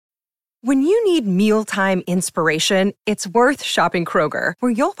When you need mealtime inspiration, it's worth shopping Kroger,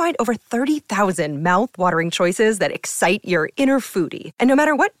 where you'll find over 30,000 mouth-watering choices that excite your inner foodie. And no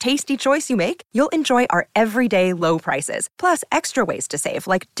matter what tasty choice you make, you'll enjoy our everyday low prices, plus extra ways to save,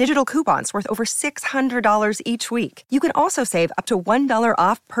 like digital coupons worth over $600 each week. You can also save up to $1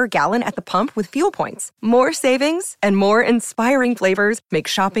 off per gallon at the pump with fuel points. More savings and more inspiring flavors make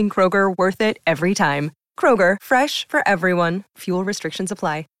shopping Kroger worth it every time. Kroger, fresh for everyone. Fuel restrictions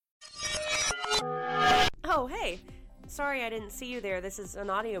apply. Oh, hey. Sorry I didn't see you there. This is an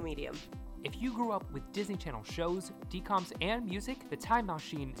audio medium. If you grew up with Disney Channel shows, DComs, and music, the Time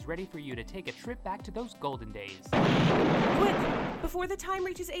Machine is ready for you to take a trip back to those golden days. Quick! Before the time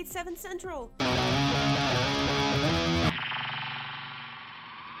reaches 8/7 Central!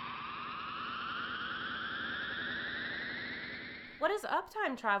 What is up,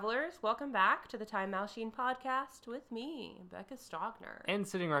 time travelers? Welcome back to the Time Machine podcast with me, Becca Stogner. And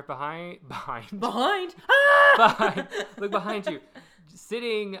sitting right behind. Ah! Look behind you.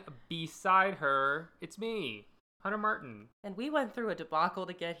 Sitting beside her, it's me, Hunter Martin. And we went through a debacle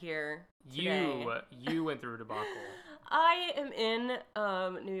to get here today. You went through a debacle. I am in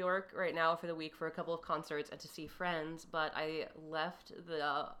New York right now for the week for a couple of concerts and to see friends, but I left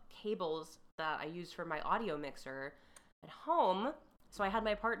the cables that I used for my audio mixer at home, so I had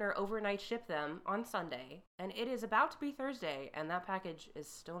my partner overnight ship them on Sunday, and it is about to be Thursday, and that package is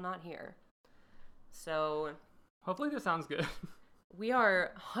still not here. So hopefully this sounds good. We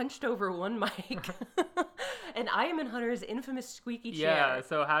are hunched over one mic, and I am in Hunter's infamous squeaky chair. Yeah,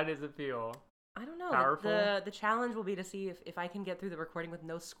 so how does it feel? I don't know. Powerful? The challenge will be to see if I can get through the recording with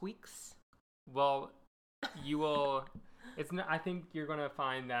no squeaks. Well, you will. I think you're going to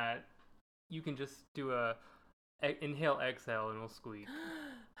find that you can just do a inhale, exhale, and it'll squeak.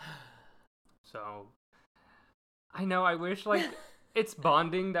 So, I know, I wish, it's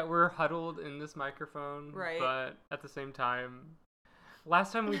bonding that we're huddled in this microphone. Right. But at the same time,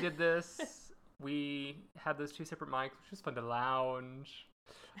 last time we did this, we had those two separate mics, which was fun to lounge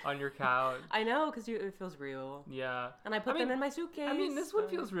on your couch. I know, because it feels real. Yeah. And I put them in my suitcase. I mean, this one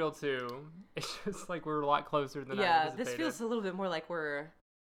feels real, too. It's just like we're a lot closer than I anticipated. anticipated. This feels a little bit more like we're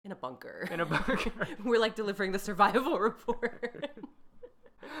in a bunker. We're delivering the survival report.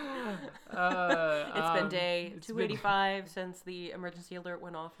 It's been day 285 since the emergency alert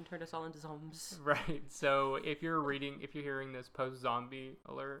went off and turned us all into zombies. Right. So if you're hearing this post-zombie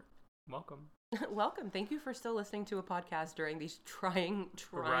alert, welcome. Welcome. Thank you for still listening to a podcast during these trying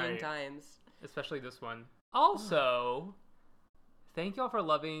right. times. Especially this one. Also, thank y'all for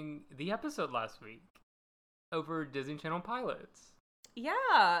loving the episode last week over Disney Channel pilots.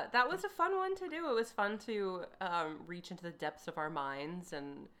 Yeah, that was a fun one to do. It was fun to reach into the depths of our minds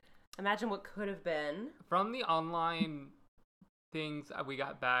and imagine what could have been. From the online things we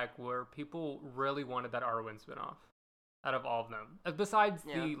got back where people really wanted that Arwen spinoff out of all of them. Besides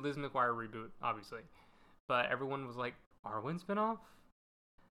the Liz McGuire reboot, obviously. But everyone was like, Arwen spinoff?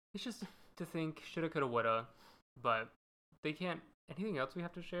 It's just to think shoulda, coulda, woulda. But they can't. Anything else we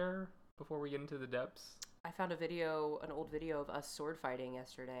have to share before we get into the depths? I found an old video of us sword fighting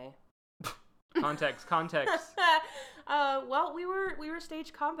yesterday. Context. Well, we were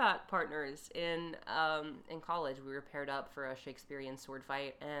stage combat partners in college. We were paired up for a Shakespearean sword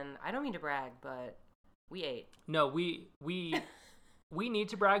fight, and I don't mean to brag, but we ate. No, we need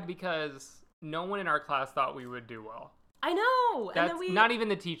to brag because no one in our class thought we would do well. I know. That's not even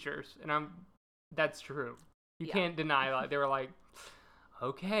the teachers, and that's true. You can't deny that. They were like,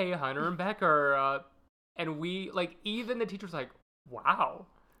 okay, Hunter and Becca are up. And we, even the teacher's like, wow.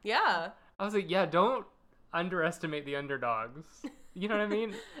 Yeah. I was like, yeah, don't underestimate the underdogs. You know what I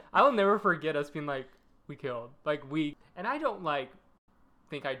mean? I will never forget us being like, we killed. And I don't,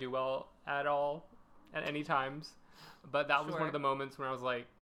 think I do well at all at any times. But that was one of the moments when I was like,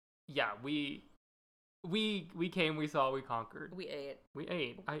 yeah, we came, we saw, we conquered. We ate. We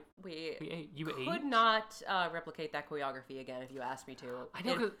ate. You ate? Could not replicate that choreography again if you asked me to. I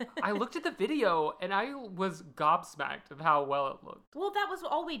know, because I looked at the video and I was gobsmacked of how well it looked. Well, that was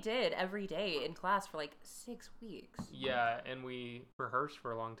all we did every day in class for 6 weeks. Yeah, and we rehearsed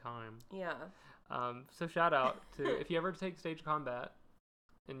for a long time. Yeah. So shout out to, if you ever take stage combat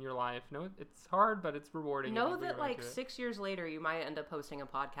in your life, it's hard, but it's rewarding. Know that 6 years later, you might end up hosting a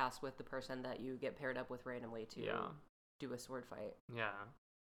podcast with the person that you get paired up with randomly to do a sword fight. Yeah.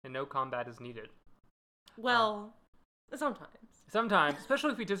 And no combat is needed. Well, sometimes,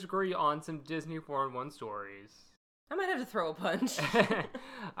 especially if we disagree on some Disney 4-in-1 stories. I might have to throw a punch.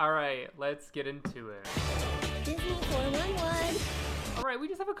 All right, let's get into it. Disney 411. All right, we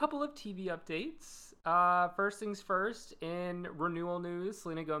just have a couple of TV updates. First things first, in renewal news,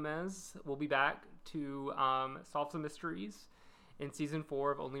 Selena Gomez will be back to solve some mysteries in season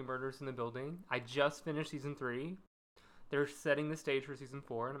 4 of Only Murders in the Building. I just finished season 3. They're setting the stage for season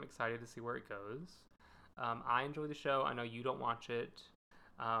 4, and I'm excited to see where it goes. I enjoy the show. I know you don't watch it.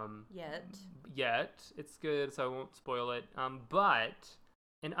 Yet. It's good, so I won't spoil it. But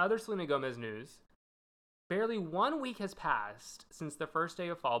in other Selena Gomez news, barely 1 week has passed since the first day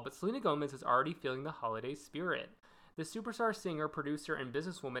of fall, but Selena Gomez is already feeling the holiday spirit. The superstar singer, producer, and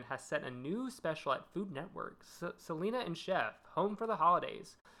businesswoman has set a new special at Food Network, Selena and Chef, Home for the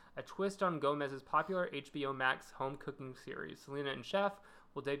Holidays, a twist on Gomez's popular HBO Max home cooking series. Selena and Chef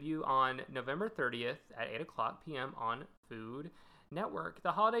will debut on November 30th at 8 o'clock p.m. on Food Network.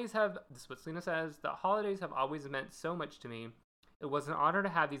 This is what Selena says, the holidays have always meant so much to me. It was an honor to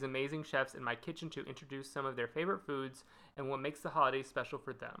have these amazing chefs in my kitchen to introduce some of their favorite foods and what makes the holidays special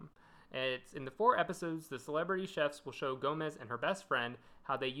for them. It's in the 4 episodes, the celebrity chefs will show Gomez and her best friend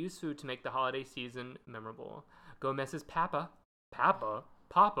how they use food to make the holiday season memorable. Gomez's Papa,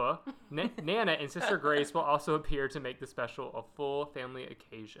 Nana, and sister Grace will also appear to make the special a full family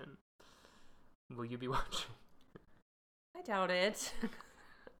occasion. Will you be watching? I doubt it.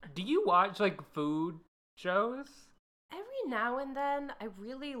 Do you watch, food shows? Every now and then, I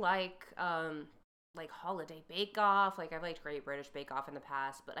really like Holiday Bake Off. I've liked Great British Bake Off in the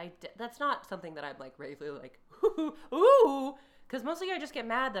past, but that's not something that I'm regularly ooh, because mostly I just get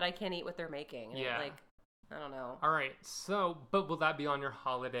mad that I can't eat what they're making. And I don't know. All right, so, but will that be on your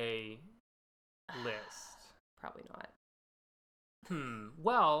holiday list? Probably not.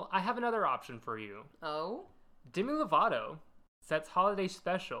 Well, I have another option for you. Oh? Demi Lovato sets holiday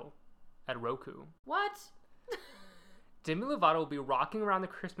special at Roku. What? Demi Lovato will be rocking around the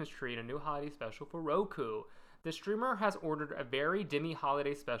Christmas tree in a new holiday special for Roku. The streamer has ordered a very Demi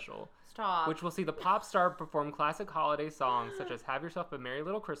holiday special. Stop. Which will see the pop star perform classic holiday songs such as Have Yourself a Merry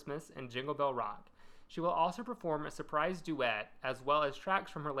Little Christmas and Jingle Bell Rock. She will also perform a surprise duet as well as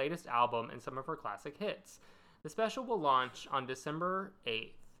tracks from her latest album and some of her classic hits. The special will launch on December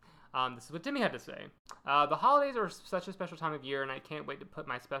 8th. This is what Demi had to say. The holidays are such a special time of year, and I can't wait to put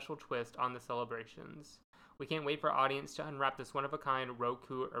my special twist on the celebrations. We can't wait for our audience to unwrap this one-of-a-kind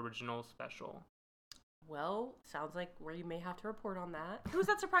Roku original special. Well, sounds like where you may have to report on that. Who's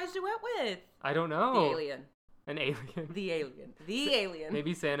that surprise duet with? I don't know. The alien. An alien. The alien. The alien.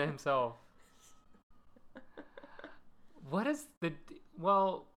 Maybe Santa himself. What is the...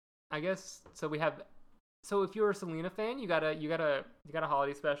 Well, I guess... So if you're a Selena fan, you got a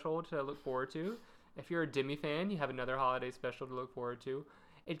holiday special to look forward to. If you're a Demi fan, you have another holiday special to look forward to.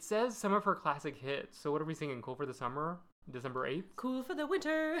 It says some of her classic hits. So what are we singing? Cool for the Summer? December 8th? Cool for the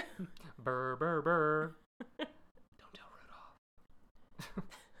winter. Burr, burr, burr. Don't tell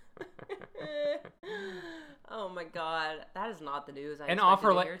Rudolph. Oh my god. That is not the news I and expected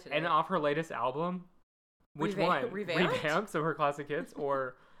to hear today. And off her latest album? Which one? Revamped? Revamped, so her classic hits?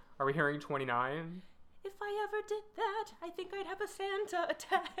 Or are we hearing 29? If I ever did that, I think I'd have a Santa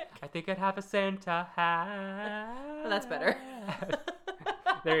attack. I think I'd have a Santa hat. Well, that's better.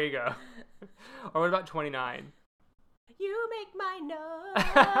 There you go. Or what about 29? You make my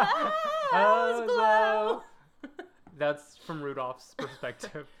nose glow. That's from Rudolph's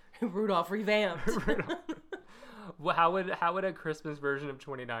perspective. Rudolph revamped. Rudolph. Well, how would a Christmas version of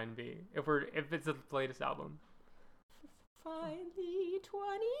 29 be if it's the latest album? Finally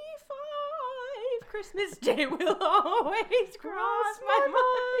 25, Christmas Day will always cross my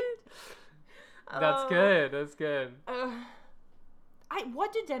mind. That's good. That's good.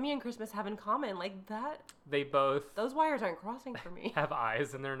 What do Demi and Christmas have in common? Like that? They both... Those wires aren't crossing for me. Have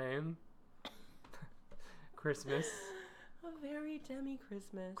eyes in their name. Christmas. A very Demi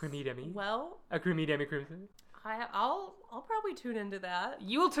Christmas. Creamy Demi. Well... A creamy Demi Christmas. I'll probably tune into that.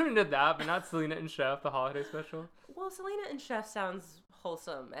 You will tune into that, but not Selena and Chef, the holiday special. Well, Selena and Chef sounds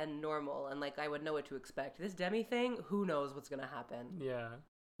wholesome and normal, and I would know what to expect. This Demi thing, who knows what's gonna happen? Yeah,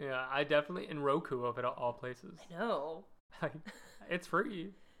 I definitely in Roku of it all places. I know. It's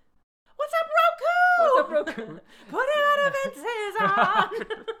free. What's up, Roku? What's up, Roku? Put advances on.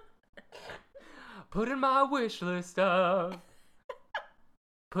 Putting my wish list up.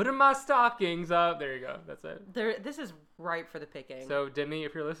 Putting my stockings up. There you go. That's it. This is ripe for the picking. So, Demi,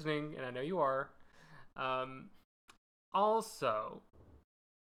 if you're listening, and I know you are, also,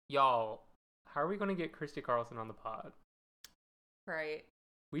 y'all, how are we going to get Christy Carlson on the pod? Right.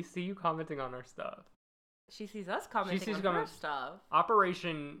 We see you commenting on our stuff. She sees us commenting on her stuff.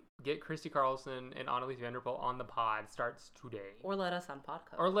 Operation Get Christy Carlson and Annalise Vanderbilt on the pod starts today. Or let us on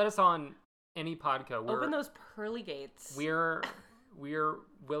podcast. Or let us on any podcast. Open those pearly gates. we're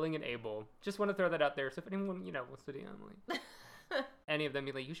willing and able. Just want to throw that out there. So if anyone, wants to DM, like, any of them,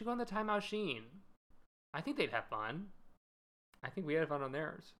 be like, you should go on the Time Machine. I think they'd have fun. I think we had fun on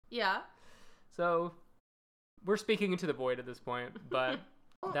theirs. Yeah. So we're speaking into the void at this point, but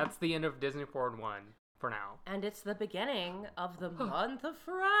that's the end of Disney Forward 1 for now. And it's the beginning of the month of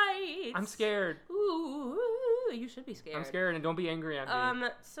frights. I'm scared. Ooh, you should be scared. I'm scared, and don't be angry at me.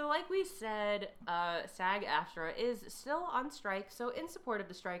 So like we said, SAG-AFTRA is still on strike. So in support of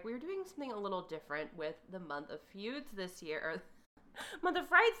the strike, we were doing something a little different with the month of feuds this year, or month of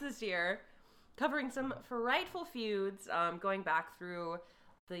frights this year, covering some frightful feuds, going back through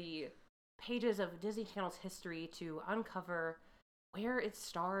the pages of Disney Channel's history to uncover where its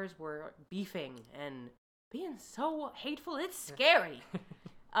stars were beefing and being so hateful, it's scary.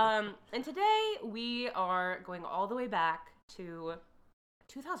 And today we are going all the way back to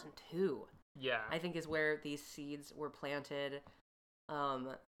 2002. Yeah. I think is where these seeds were planted,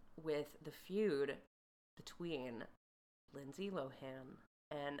 with the feud between Lindsay Lohan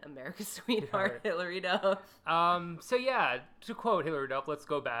and America's Sweetheart Hilary Duff. So yeah, to quote Hilary Duff, let's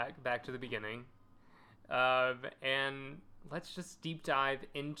go back to the beginning. And let's just deep dive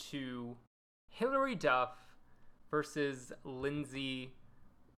into Hilary Duff versus Lindsay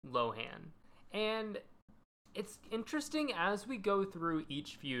Lohan. And it's interesting as we go through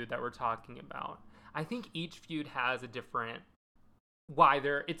each feud that we're talking about. I think each feud has a different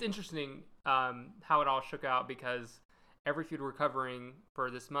it's interesting how it all shook out, because every feud we're covering for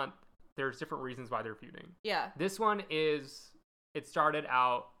this month, there's different reasons why they're feuding. Yeah. This one it started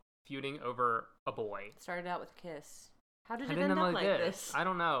out feuding over a boy. It started out with a kiss. How did it end up like this? I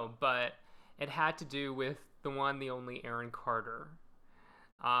don't know, but it had to do with the one, the only Aaron Carter.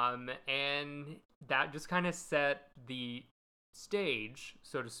 And that just kind of set the stage,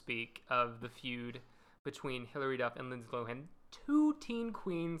 so to speak, of the feud between Hilary Duff and Lindsay Lohan. Two teen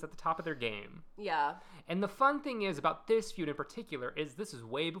queens at the top of their game. Yeah. And the fun thing is about this feud in particular is this is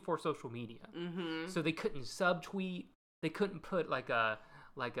way before social media. Mm-hmm. So they couldn't subtweet. They couldn't put like a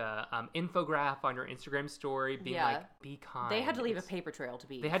infograph on your Instagram story being like, be kind. They had to leave a paper trail to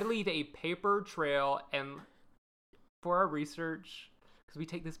be. They had to leave a paper trail, and for our research, because we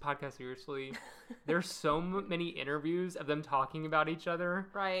take this podcast seriously, there's so many interviews of them talking about each other.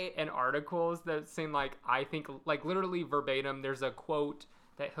 Right. And articles that seem like, I think, like literally verbatim, there's a quote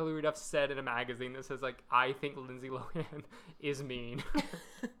that Hilary Duff said in a magazine that says, like, I think Lindsay Lohan is mean.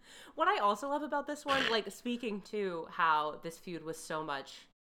 What I also love about this one, like, speaking to how this feud was so much,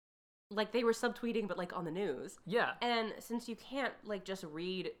 like, they were subtweeting, but, like, on the news. Yeah. And since you can't, like, just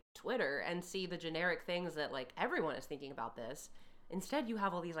read Twitter and see the generic things that, like, everyone is thinking about this, instead you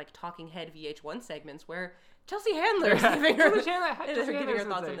have all these, like, talking head VH1 segments where Chelsea Handler is giving her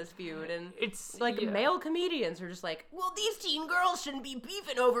thoughts on this feud. And it's like male comedians are just like, well, these teen girls shouldn't be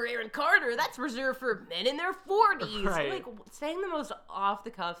beefing over Aaron Carter. That's reserved for men in their 40s. Right. Like, saying the most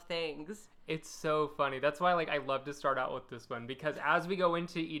off-the-cuff things. It's so funny. That's why, like, I love to start out with this one, because as we go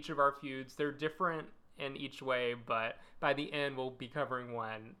into each of our feuds, they're different in each way, but by the end, we'll be covering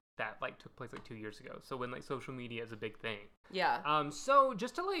one that, like, took place, like, 2 years ago. So when, like, social media is a big thing. Yeah. So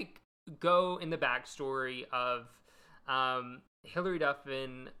just to, like, go in the backstory of Hilary Duff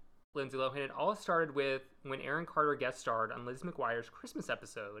and Lindsay Lohan, it all started with when Aaron Carter guest starred on Liz McGuire's Christmas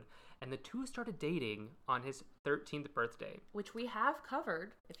episode, and the two started dating on his 13th birthday. Which we have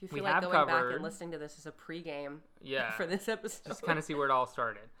covered, if you feel like going back and listening to this as a pregame for this episode. Just kind of see where it all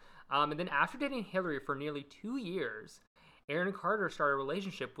started. And then after dating Hilary for nearly 2 years, Aaron Carter started a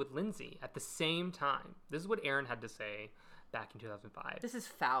relationship with Lindsay at the same time. This is what Aaron had to say back in 2005. This is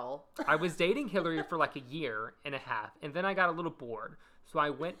foul. I was dating Hilary for like a year and a half, and then I got a little bored. So I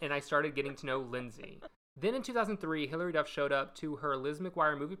went and I started getting to know Lindsay. Then in 2003, Hilary Duff showed up to her Liz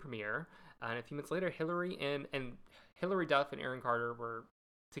McGuire movie premiere. And a few months later, Hilary Duff and Aaron Carter were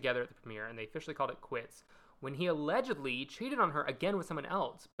together at the premiere, and they officially called it quits when he allegedly cheated on her again with someone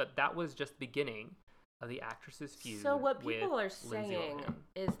else. But that was just the beginning of the actress's feud. So what people are saying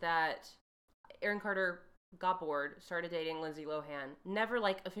is that Aaron Carter got bored, started dating Lindsay Lohan, never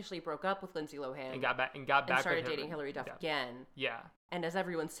like officially broke up with Lindsay Lohan, and got back and started dating Hilary Duff again. Yeah. And as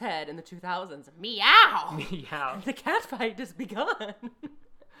everyone said in the 2000s, meow! Meow. The catfight has begun.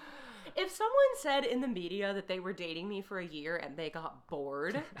 If someone said in the media that they were dating me for a year and they got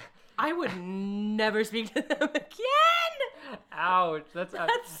bored, I would never speak to them again. Ouch. That's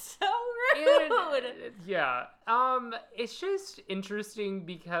so rude. Yeah. It's just interesting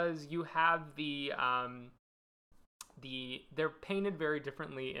because you have they're painted very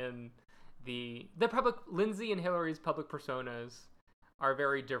differently in the public. Lindsay and Hilary's public personas are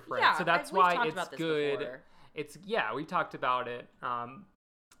very different. Yeah, so that's why it's good. Before. we talked about it.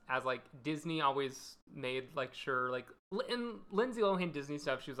 As like Disney always made like sure like in Lindsay Lohan Disney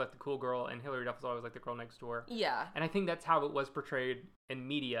stuff, she was like the cool girl, and Hilary Duff was always like the girl next door. Yeah. And I think that's how it was portrayed in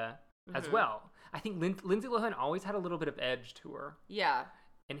media as well. I think Lindsay Lohan always had a little bit of edge to her. Yeah.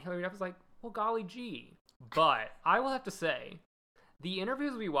 And Hilary Duff was like, well, golly gee. But I will have to say, the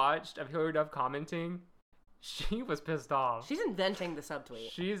interviews we watched of Hilary Duff commenting, she was pissed off. She's inventing the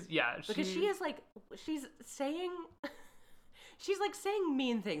subtweet. Because she is like, she's saying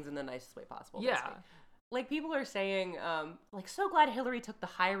mean things in the nicest way possible. Yeah. Basically. Like, people are saying, like, so glad Hillary took the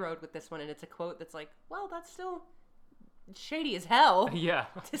high road with this one, and it's a quote that's like, well, that's still shady as hell. Yeah.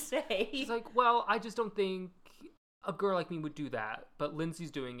 To say. She's like, well, I just don't think a girl like me would do that, but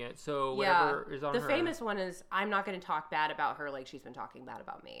Lindsay's doing it, so whatever is on her. The famous one is, I'm not going to talk bad about her like she's been talking bad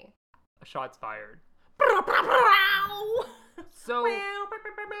about me. Shots fired. So,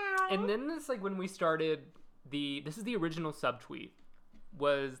 and then this, like, when we started this is the original subtweet,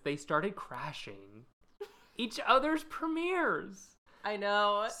 was they started crashing each other's premieres. I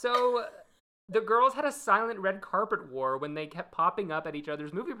know. So the girls had a silent red carpet war when they kept popping up at each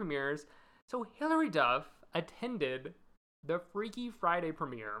other's movie premieres. So Hilary Duff attended the Freaky Friday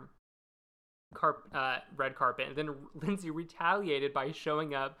premiere, red carpet, and then Lindsay retaliated by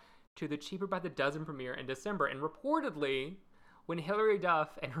showing up to the Cheaper by the Dozen premiere in December. And reportedly, when Hilary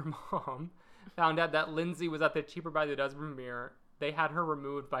Duff and her mom found out that Lindsay was at the Cheaper by the Dozen premiere, they had her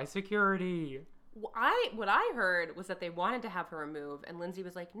removed by security. What I heard was that they wanted to have her removed, and Lindsay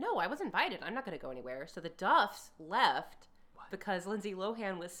was like, no, I was invited. I'm not going to go anywhere. So the Duffs left because Lindsay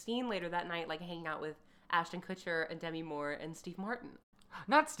Lohan was seen later that night, like, hanging out with Ashton Kutcher and Demi Moore and Steve Martin.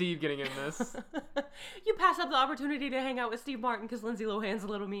 Not Steve getting in this. You pass up the opportunity to hang out with Steve Martin because Lindsay Lohan's a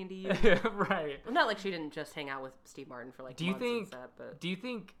little mean to you. Right. Well, not like she didn't just hang out with Steve Martin for, like, months and stuff, but... Do you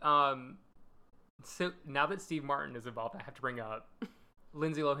think, so now that Steve Martin is involved, I have to bring up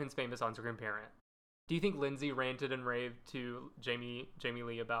Lindsay Lohan's famous on-screen parent. Do you think Lindsay ranted and raved to Jamie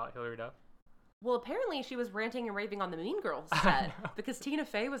Lee about Hilary Duff? Well, apparently she was ranting and raving on the Mean Girls set because Tina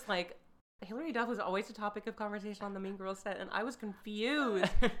Fey was like, Hilary Duff was always a topic of conversation on the Mean Girls set, and I was confused.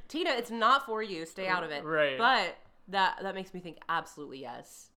 Tina, it's not for you. Stay out of it. Right. But that makes me think absolutely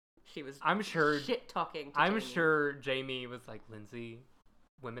yes. She was shit talking to I'm Jamie. sure Jamie was like, Lindsay,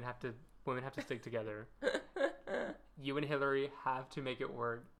 women have to stick together. You and Hilary have to make it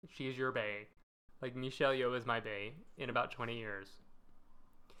work. She is your bae. Like, Micheal Yeoh is my bae in about 20 years.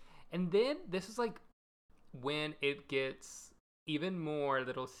 And then this is like when it gets even more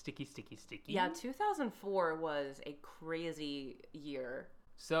little sticky. Yeah, 2004 was a crazy year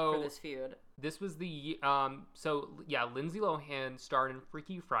for this feud. This was the Lindsay Lohan starred in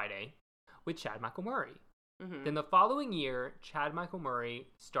Freaky Friday with Chad Michael Murray. Mm-hmm. Then the following year, Chad Michael Murray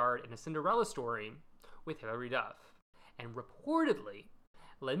starred in A Cinderella Story with Hilary Duff. And reportedly,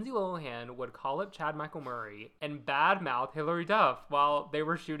 Lindsay Lohan would call up Chad Michael Murray and badmouth Hilary Duff while they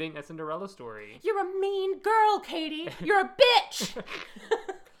were shooting A Cinderella Story. You're a mean girl, Katie. You're a bitch.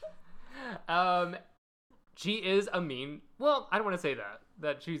 She is a mean... Well, I don't want to say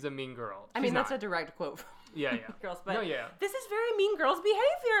that she's a mean girl. I mean, that's a direct quote from yeah. Girls, but no, yeah. This is very Mean Girls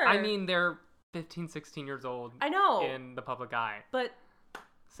behavior. I mean, they're 15, 16 years old. I know. In the public eye. But...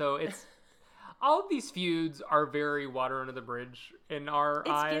 So it's... All of these feuds are very water under the bridge in our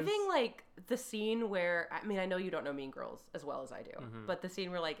eyes. It's giving, like, the scene where... I mean, I know you don't know Mean Girls as well as I do. Mm-hmm. But the scene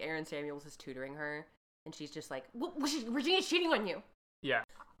where, like, Aaron Samuels is tutoring her, and she's just like, Virginia's cheating on you. Yeah.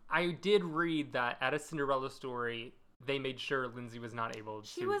 I did read that at A Cinderella Story, they made sure Lindsay was not able to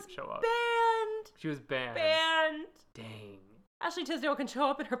show up. She was banned. Dang. Ashley Tisdale can show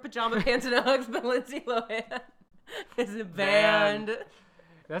up in her pajama pants and Uggs, but Lindsay Lohan is banned.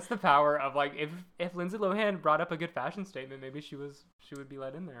 That's the power of, like, if Lindsay Lohan brought up a good fashion statement, maybe she would be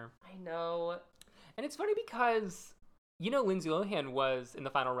let in there. I know. And it's funny because, Lindsay Lohan was in the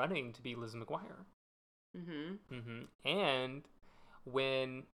final running to be Liz McGuire. Mm-hmm. Mm-hmm. And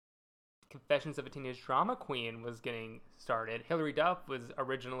when Confessions of a Teenage Drama Queen was getting started, Hilary Duff was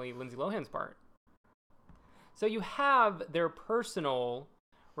originally Lindsay Lohan's part. So you have their personal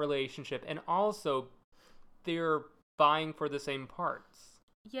relationship, and also they're vying for the same parts.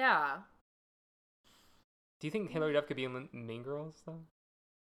 Yeah. Do you think Hilary Duff could be in Mean Girls, though?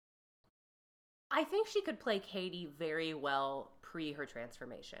 I think she could play Katie very well pre her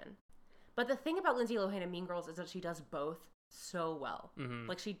transformation. But the thing about Lindsay Lohan in Mean Girls is that she does both so well. Mm-hmm.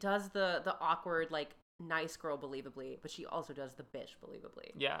 Like, she does the awkward, like, nice girl believably, but she also does the bitch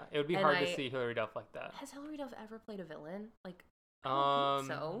believably. Yeah, it would be hard to see Hilary Duff like that. Has Hilary Duff ever played a villain? Like, I don't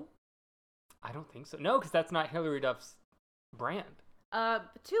think so. I don't think so. No, because that's not Hilary Duff's brand.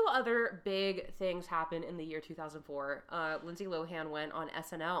 Two other big things happened in the year 2004. Lindsay Lohan went on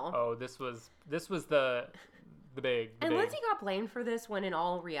SNL. Oh, this was the big. Lindsay got blamed for this when in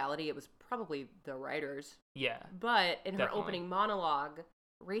all reality it was probably the writers. Yeah. But in her opening monologue,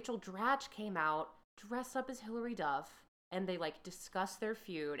 Rachel Dratch came out dressed up as Hilary Duff, and they like discuss their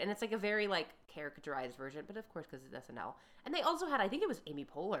feud, and it's like a very like caricaturized version, but of course because it's SNL. And they also had, I think it was Amy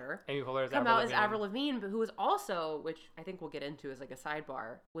Poehler come out as Avril Lavigne, but who was also, which I think we'll get into as like a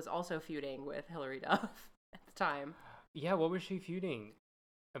sidebar, was also feuding with Hilary Duff at the time. Yeah, what was she feuding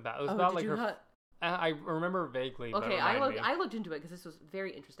about? It was about like her. I remember vaguely. Okay, I looked into it because this was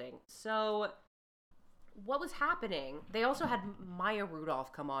very interesting. So, what was happening? They also had Maya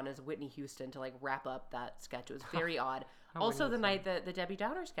Rudolph come on as Whitney Houston to like wrap up that sketch. It was very odd. Also, the night that the Debbie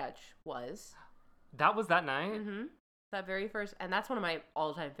Downer sketch was. That was that night. Mm-hmm. That very first, and that's one of my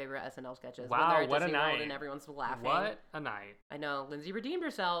all-time favorite SNL sketches. Wow, when what a night! And everyone's laughing. What a night! I know Lindsay redeemed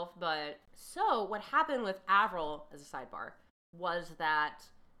herself, but so what happened with Avril, as a sidebar, was that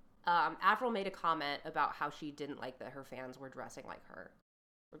Avril made a comment about how she didn't like that her fans were dressing like her,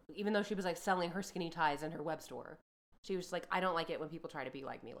 even though she was like selling her skinny ties in her web store. She was like, "I don't like it when people try to be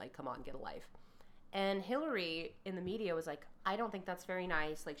like me. Like, come on, get a life." And Hillary in the media was like, I don't think that's very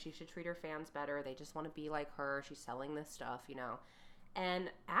nice. Like, she should treat her fans better. They just want to be like her. She's selling this stuff, you know. And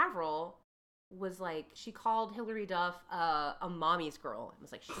Avril was like, she called Hilary Duff a mommy's girl. It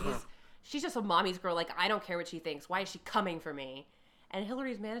was like, she's just a mommy's girl. Like, I don't care what she thinks. Why is she coming for me? And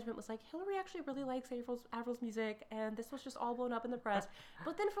Hillary's management was like, Hillary actually really likes Avril's music, and this was just all blown up in the press.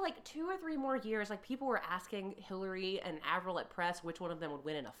 But then for like 2 or 3 more years, like people were asking Hillary and Avril at press which one of them would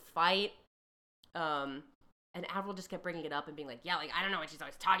win in a fight. And Avril just kept bringing it up and being like, yeah, like, I don't know what she's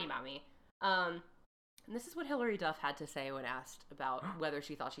always talking about me. And this is what Hilary Duff had to say when asked about whether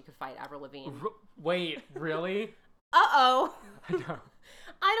she thought she could fight Avril Lavigne. Wait, really? Uh-oh. I know.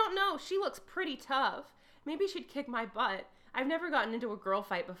 I don't know. She looks pretty tough. Maybe she'd kick my butt. I've never gotten into a girl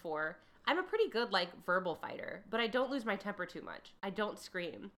fight before. I'm a pretty good, like, verbal fighter, but I don't lose my temper too much. I don't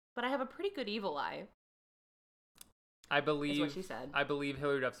scream, but I have a pretty good evil eye. I believe, is what she said. I believe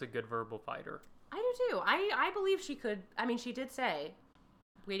Hilary Duff's a good verbal fighter. I do too. I believe she could. I mean, she did say,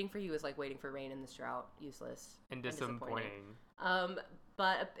 waiting for you is like waiting for rain in this drought. Useless. And disappointing.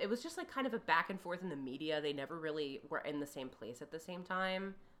 But it was just like kind of a back and forth in the media. They never really were in the same place at the same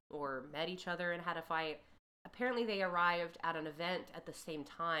time or met each other and had a fight. Apparently they arrived at an event at the same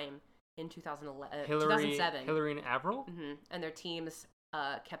time in 2007. Hillary and Avril? Mm-hmm. And their teams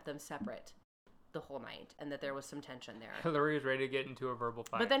kept them separate the whole night, and that there was some tension there. Hillary was ready to get into a verbal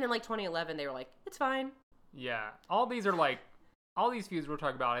fight. But then in like 2011, they were like, it's fine. Yeah. All these feuds we're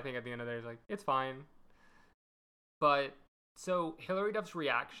talking about, I think at the end of the day is like, it's fine. But, so Hilary Duff's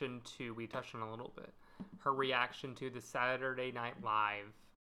reaction to, we touched on a little bit, her reaction to the Saturday Night Live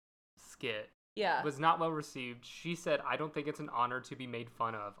skit was not well received. She said, I don't think it's an honor to be made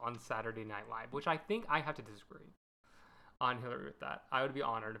fun of on Saturday Night Live, which I think I have to disagree on Hillary with that. I would be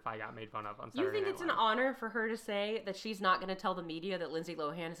honored if I got made fun of on Saturday Night Live. You think it's an honor for her to say that she's not going to tell the media that Lindsay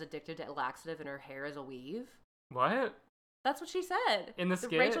Lohan is addicted to laxative and her hair is a weave? What? That's what she said. In the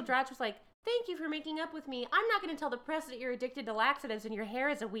skit? Rachel Dratch was like, thank you for making up with me. I'm not going to tell the press that you're addicted to laxatives and your hair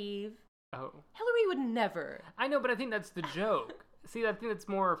is a weave. Oh. Hillary would never. I know, but I think that's the joke. See, I think that's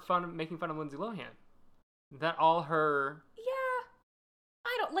more fun, making fun of Lindsay Lohan. That all her...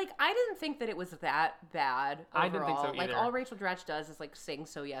 I didn't think that it was that bad overall. I didn't think so either. Like, all Rachel Dratch does is, like, sing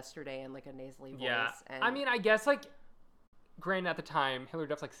So Yesterday in, like, a nasally voice. Yeah. And... I mean, I guess, like, granted at the time, Hilary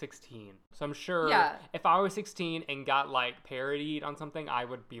Duff's, like, 16. So I'm sure if I was 16 and got, like, parodied on something, I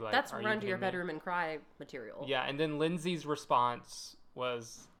would be like, that's run to your bedroom and cry material. Yeah, and then Lindsay's response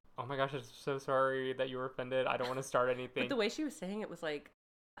was, oh my gosh, I'm so sorry that you were offended. I don't want to start anything. But the way she was saying it was like,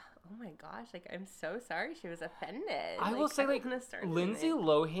 oh my gosh, like, I'm so sorry she was offended. I will say, like, Lindsay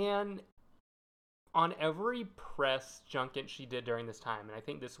Lohan, on every press junket she did during this time, and I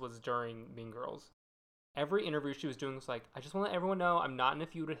think this was during Mean Girls, every interview she was doing was like, I just want to let everyone know I'm not in a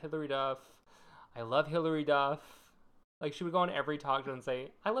feud with Hilary Duff. I love Hilary Duff. Like, she would go on every talk show and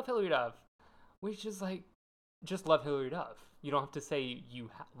say, I love Hilary Duff. Which is like, just love Hilary Duff. You don't have to say you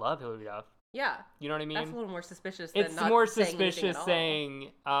love Hilary Duff. Yeah. You know what I mean? That's a little more suspicious than it's not more saying suspicious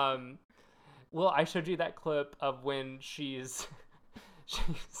saying, well, I showed you that clip of when she's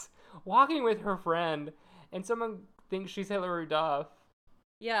walking with her friend and someone thinks she's Hilary Duff.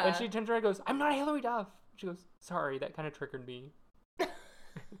 Yeah. And she turns around and goes, I'm not Hilary Duff. She goes, sorry, that kind of triggered me. She's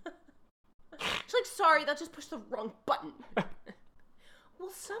like, sorry, that just pushed the wrong button.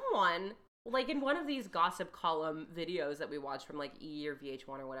 Well, someone, like in one of these gossip column videos that we watched from like E! or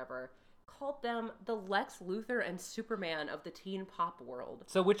VH1 or whatever, called them the Lex Luthor and Superman of the teen pop world.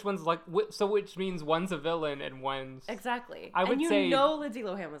 So which means one's a villain and one's... Exactly. I would say... Lindsay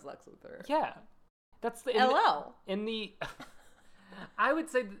Lohan was Lex Luthor. Yeah. That's the... I would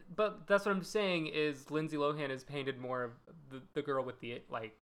say, but that's what I'm saying is Lindsay Lohan is painted more of the girl with the,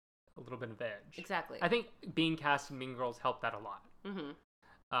 like, a little bit of edge. Exactly. I think being cast in Mean Girls helped that a lot.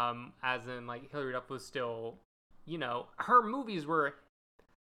 Mm-hmm. As in, like, Hilary Duff was still, you know, her movies were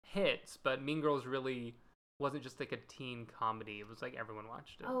hits, but Mean Girls really wasn't just like a teen comedy. It was like everyone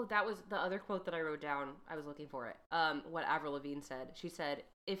watched it. Oh, that was the other quote that I wrote down. I was looking for it. What Avril Lavigne said. She said,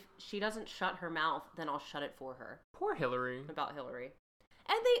 "If she doesn't shut her mouth, then I'll shut it for her." Poor Hilary. About Hilary.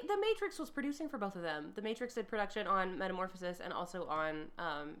 And The Matrix was producing for both of them. The Matrix did production on Metamorphosis and also on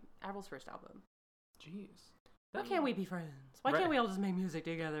Avril's first album. Jeez. Why can't we be friends? Why can't we all just make music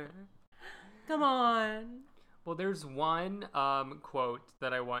together? Come on. Well, there's one quote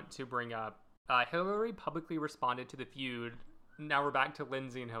that I want to bring up. Hillary publicly responded to the feud. Now we're back to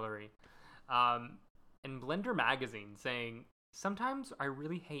Lindsay and Hillary. In Blender magazine saying, "Sometimes I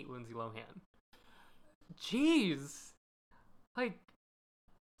really hate Lindsay Lohan." Jeez. Like,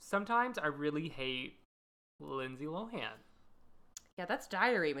 sometimes I really hate Lindsay Lohan. Yeah, that's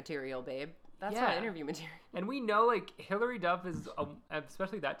diary material, babe. That's not interview material. And we know, like, Hilary Duff is,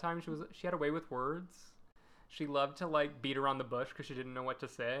 especially that time, she had a way with words. She loved to, like, beat around the bush because she didn't know what to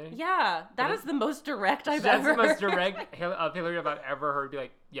say. Yeah, that is the most direct I've ever heard. That's the most direct of Hilary Duff I've ever heard. Be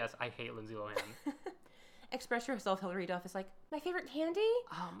like, yes, I hate Lindsay Lohan. Express yourself, Hilary Duff is like, my favorite candy?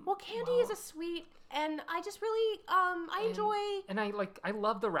 Candy is a sweet, and I just really, I enjoy... And I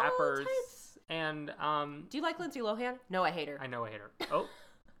love the rappers. And, do you like Lindsay Lohan? No, I hate her. I know I hate her. Oh,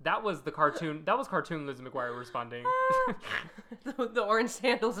 that was the cartoon. That was cartoon Lizzie McGuire responding. The orange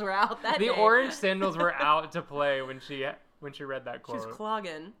sandals were out that day. The orange sandals were out to play when she read that quote. She was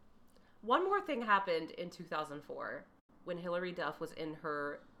clogging. One more thing happened in 2004 when Hilary Duff was in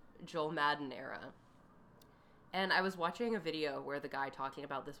her Joel Madden era. And I was watching a video where the guy talking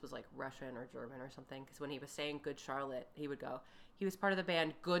about this was like Russian or German or something. Because when he was saying Good Charlotte, he would go, he was part of the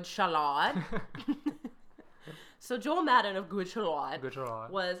band Good Charlotte. So Joel Madden of Good Charlotte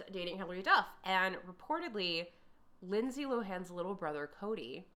was dating Hilary Duff. And reportedly, Lindsay Lohan's little brother,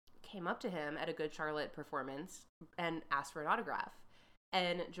 Cody, came up to him at a Good Charlotte performance and asked for an autograph.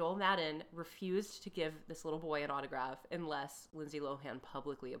 And Joel Madden refused to give this little boy an autograph unless Lindsay Lohan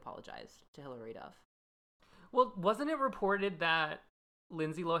publicly apologized to Hilary Duff. Well, wasn't it reported that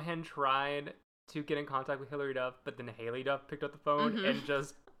Lindsay Lohan tried to get in contact with Hilary Duff, but then Haley Duff picked up the phone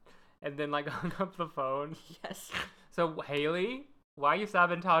and then like hung up the phone? Yes. So Haley, why are you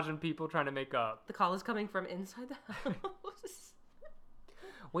sabotaging people trying to make up? The call is coming from inside the house.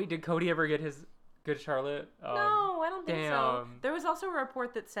 Wait, did Cody ever get his Good Charlotte? No, I don't think so. There was also a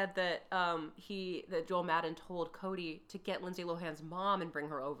report that said that that Joel Madden told Cody to get Lindsay Lohan's mom and bring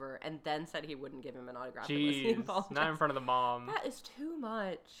her over, and then said he wouldn't give him an autograph. Jeez, not in front of the mom. That is too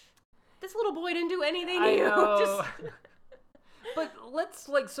much. This little boy didn't do anything to I you. know. But let's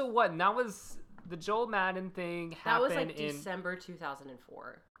so what? That was the Joel Madden thing happened that was in December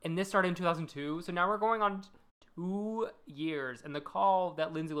 2004. And this started in 2002. So now we're going on 2 years, and the call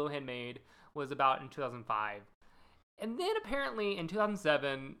that Lindsay Lohan made was about in 2005. And then apparently in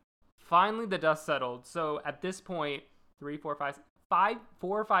 2007, finally the dust settled. So at this point, 4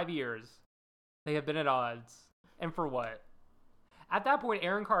 or 5 years, they have been at odds. And for what? At that point,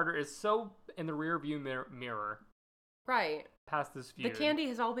 Aaron Carter is so in the rear view mirror. Right. Past this feud. The candy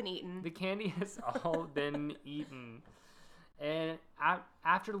has all been eaten. The candy has all been eaten. And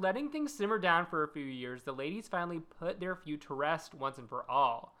after letting things simmer down for a few years, the ladies finally put their feud to rest once and for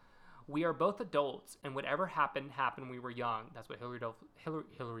all. We are both adults, and whatever happened when we were young. That's what Hilary Duff said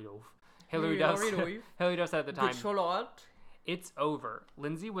at the time. It's over.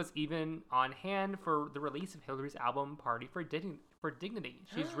 Lindsay was even on hand for the release of Hilary's album Party for Dignity.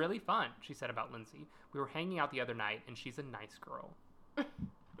 She's really fun, she said about Lindsay. We were hanging out the other night, and she's a nice girl.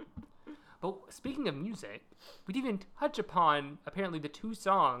 But speaking of music, we didn't even touch upon, apparently, the 2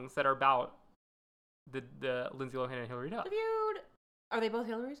 songs that are about the Lindsay Lohan and Hilary Duff. The feud. Are they both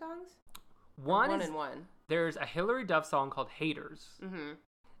Hilary songs? One and one. There's a Hilary Duff song called Haters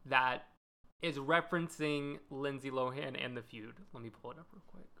that is referencing Lindsay Lohan and the feud. Let me pull it up real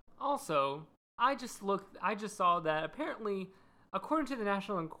quick. Also, I just saw that apparently, according to the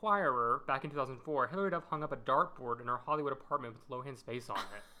National Enquirer, back in 2004, Hilary Duff hung up a dartboard in her Hollywood apartment with Lohan's face on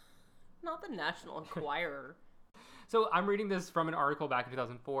it. Not the National Enquirer. So I'm reading this from an article back in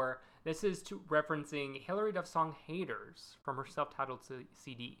 2004. This is referencing Hilary Duff's song Haters from her self-titled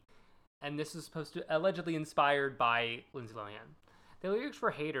CD. And this is supposed to allegedly inspired by Lindsay Lohan. The lyrics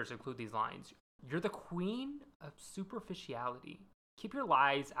for haters include these lines. You're the queen of superficiality. Keep your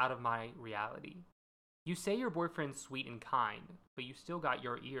lies out of my reality. You say your boyfriend's sweet and kind, but you still got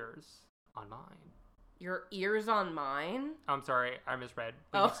your ears on mine. Your ears on mine? I'm sorry, I misread.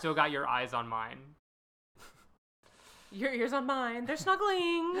 But you still got your eyes on mine. Your ears on mine. They're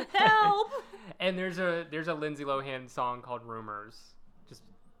snuggling. Help! And there's a Lindsay Lohan song called Rumors, just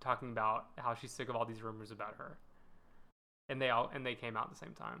talking about how she's sick of all these rumors about her. And they came out at the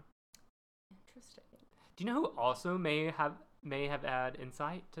same time. Interesting. Do you know who also may have had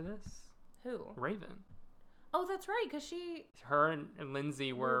insight to this? Who? Raven. Oh, that's right, because her and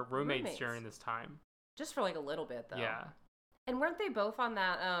Lindsay were roommates during this time. Just for like a little bit, though. Yeah. And weren't they both on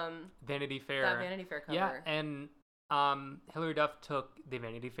that Vanity Fair? That Vanity Fair cover. Yeah, and Hilary Duff took the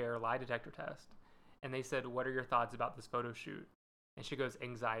Vanity Fair lie detector test, and they said, "What are your thoughts about this photo shoot?" And she goes,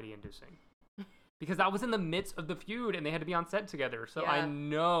 "Anxiety-inducing," because that was in the midst of the feud, and they had to be on set together. So I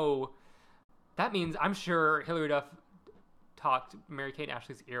know that means I'm sure Hilary Duff talked Mary-Kate and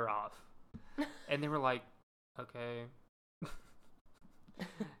Ashley's ear off, and they were like, "Okay."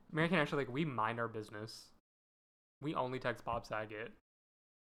 Mary-Kate and Ashley like, "We mind our business. We only text Bob Saget."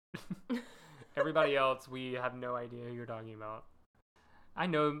 Everybody else, we have no idea who you're talking about. I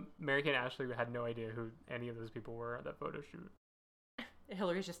know Mary-Kate and Ashley had no idea who any of those people were at that photo shoot.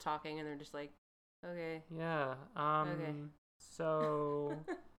 Hillary's just talking, and they're just like, okay. Yeah. Okay. So,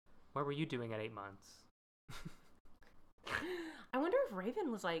 what were you doing at 8 months? I wonder if Raven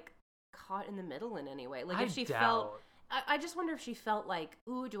was, like, caught in the middle in any way. Like, if she doubt. felt... I just wonder if she felt like,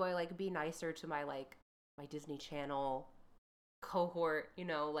 ooh, do I, like, be nicer to my, like, my Disney Channel cohort, you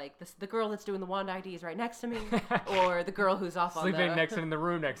know, like the girl that's doing the wand IDs right next to me, or the girl who's off sleeping next in the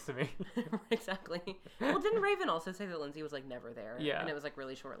room next to me. Exactly. Well, didn't Raven also say that Lindsay was like never there? Yeah. And it was like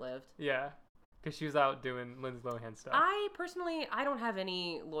really short-lived. Yeah. Because she was out doing Lindsay Lohan stuff. I don't have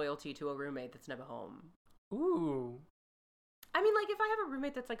any loyalty to a roommate that's never home. Ooh. I mean, like, if I have a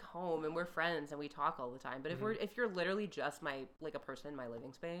roommate that's, like, home and we're friends and we talk all the time, but if you're literally just a person in my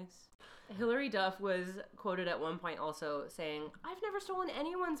living space. Hilary Duff was quoted at one point also saying, "I've never stolen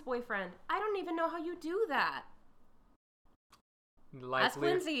anyone's boyfriend. I don't even know how you do that." Ask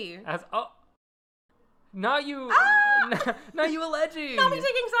Lindsay. Not you. Not you alleging. Not me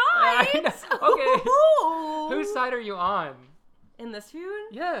taking sides. Okay. Whose side are you on? In this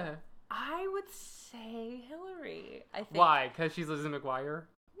feud? Yeah. I would say Hillary. I think. Why? Because she's Lizzie McGuire?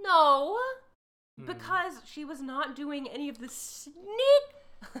 No. Because she was not doing any of the sneak.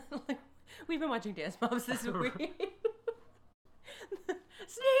 We've been watching Dance Moms this week.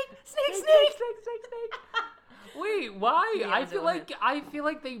 Snake. Wait, why? Yeah, I feel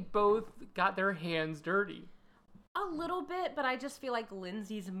like they both got their hands dirty. A little bit, but I just feel like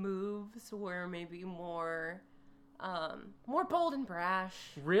Lindsay's moves were maybe more bold and brash.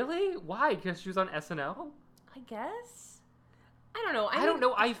 Really? Why? Because she was on SNL? I guess. I don't know. I don't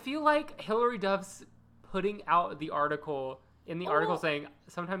know. I feel like Hilary Duff's putting out the article saying,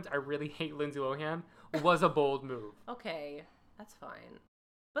 "Sometimes I really hate Lindsay Lohan," was a bold move. Okay, that's fine.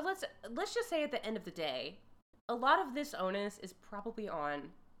 But let's just say at the end of the day, a lot of this onus is probably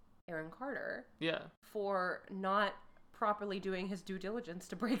on Aaron Carter. Yeah. For not properly doing his due diligence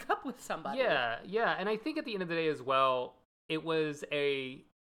to break up with somebody. Yeah. And I think at the end of the day as well, it was a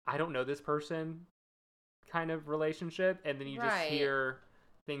I don't know this person kind of relationship, and then you just hear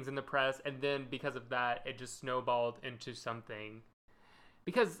things in the press, and then because of that, it just snowballed into something.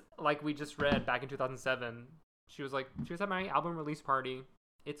 Because, like we just read back in 2007, she was at my album release party.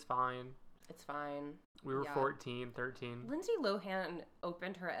 It's fine. We were 14, 13. Lindsay Lohan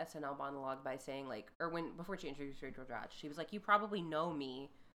opened her SNL monologue by saying, before she introduced Rachel Dratch, she was like, "You probably know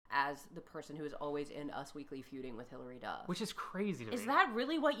me as the person who is always in Us Weekly feuding with Hilary Duff." Which is crazy to me. Is that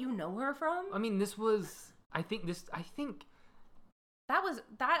really what you know her from? I mean, I think that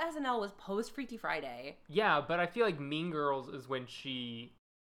SNL was post Freaky Friday. Yeah, but I feel like Mean Girls is when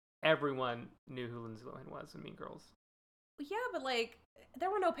everyone knew who Lindsay Lohan was in Mean Girls. Yeah, but there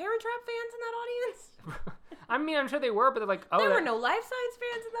were no Parent Trap fans in that audience. I mean, I'm sure they were, but they're like, there were no Life Science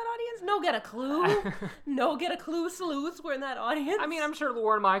fans in that audience. No Get a Clue. No Get a Clue sleuths were in that audience. I mean, I'm sure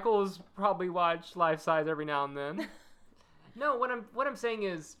Lauren Michaels probably watched Life Size every now and then. No, what I'm saying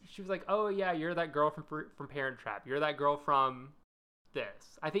is, she was like, "Oh yeah, you're that girl from Parent Trap. You're that girl from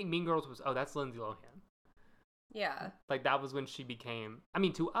this." I think Mean Girls was, that's Lindsay Lohan. Yeah. That was when she became. I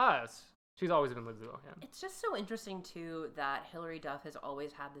mean, to us, she's always been Lindsay Lohan. It's just so interesting too that Hilary Duff has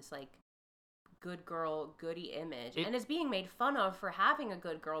always had this good girl, goody image, and is being made fun of for having a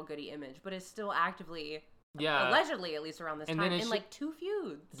good girl, goody image, but is still actively Yeah. Allegedly, at least around this time, in like 2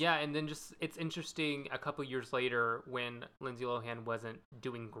 feuds. Yeah, and then just, it's interesting, a couple years later, when Lindsay Lohan wasn't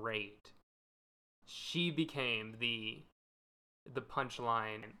doing great, she became the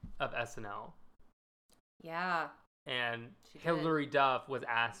punchline of SNL. Yeah. And Hilary Duff was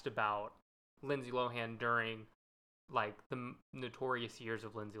asked about Lindsay Lohan during, like, the notorious years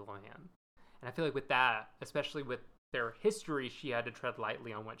of Lindsay Lohan. And I feel like with that, especially with their history, she had to tread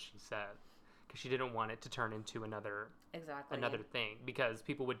lightly on what she said. Because she didn't want it to turn into another thing. Because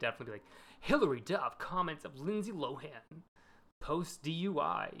people would definitely be like, Hilary Duff comments of Lindsay Lohan post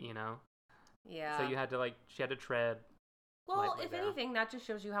DUI, you know? Yeah. So she had to tread. Well, if anything, that just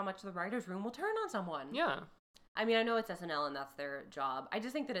shows you how much the writer's room will turn on someone. Yeah. I mean, I know it's SNL and that's their job. I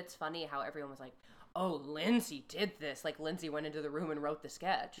just think that it's funny how everyone was like, oh, Lindsay did this. Like, Lindsay went into the room and wrote the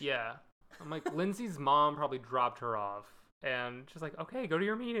sketch. Yeah. I'm like, Lindsay's mom probably dropped her off. And she's like, okay, go to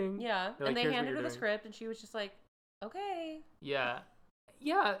your meeting. Yeah. And they handed her the script and she was just like, okay. Yeah.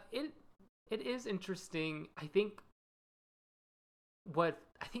 Yeah, it is interesting. I think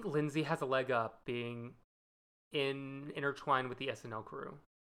Lindsay has a leg up being intertwined with the SNL crew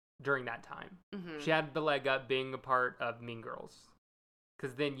during that time. Mm-hmm. She had the leg up being a part of Mean Girls.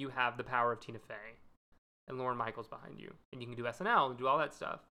 Because then you have the power of Tina Fey and Lorne Michaels behind you. And you can do SNL and do all that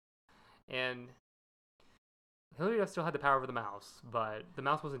stuff. And Hilary Duff still had the power over the mouse, but the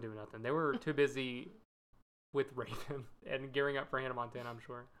mouse wasn't doing nothing. They were too busy with Raven and gearing up for Hannah Montana, I'm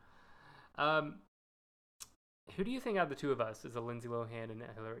sure. Who do you think out of the two of us is a Lindsay Lohan and a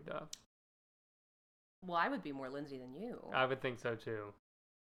Hilary Duff? Well, I would be more Lindsay than you. I would think so too.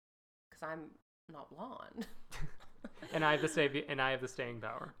 Because I'm not blonde. and I have the staying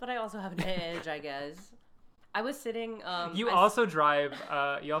power. But I also have an edge, I guess. I was sitting. You also drive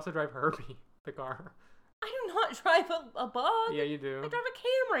Herbie the car. I do not drive a Bug. Yeah, you do. I drive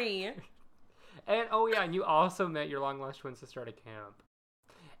a Camry. And you also met your long lost twin sister at a camp.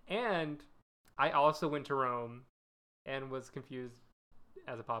 And I also went to Rome and was confused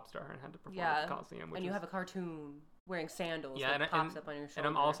as a pop star and had to perform at the Coliseum. And you have a cartoon wearing sandals that pops up on your shoulder. And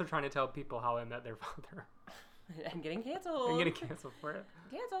I'm also trying to tell people how I met their father. And getting canceled. And getting canceled for it.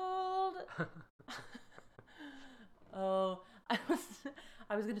 Canceled. Oh, I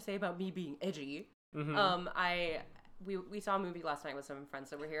was gonna say about me being edgy. Mm-hmm. We saw a movie last night with some friends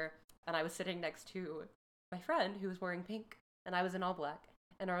that were here, and I was sitting next to my friend who was wearing pink, and I was in all black.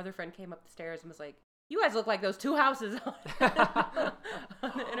 And our other friend came up the stairs and was like, "You guys look like those two houses on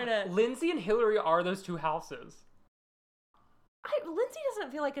the internet." Lindsay and Hilary are those two houses. Lindsay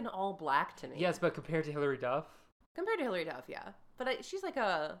doesn't feel like an all black to me. Yes, but compared to Hilary Duff. Compared to Hilary Duff, yeah. But she's like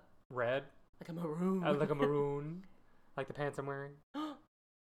a red, like a maroon, like a maroon. Like the pants I'm wearing.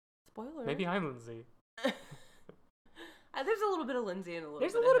 Spoiler. Maybe I'm Lindsay. There's a little bit of Lindsay and a little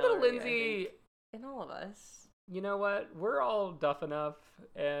bit of Lindsay in all of us. You know what? We're all Duff enough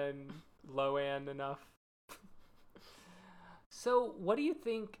and Lohan enough. So what do you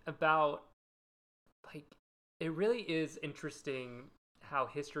think about, like, it really is interesting how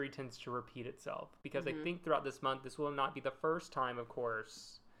history tends to repeat itself. Because I think throughout this month, this will not be the first time, of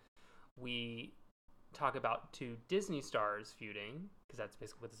course, we talk about two Disney stars feuding, because that's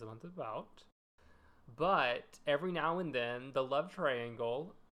basically what this month is about. But every now and then, the love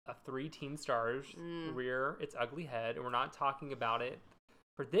triangle of 3 teen stars rear its ugly head, and we're not talking about it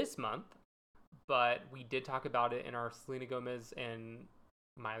for this month, but we did talk about it in our Selena Gomez and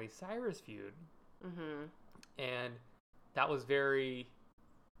Miley Cyrus feud. Mm-hmm. And that was very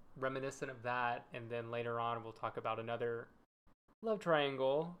reminiscent of that, and then later on we'll talk about another love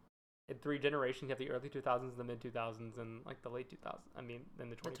triangle in 3 generations. You have the early 2000s, the mid 2000s, and like the late 2000s. I mean, then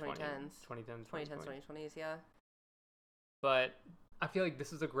the 2010s, 2020s, yeah. But I feel like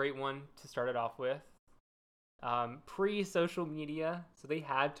this is a great one to start it off with. Pre-social media, so they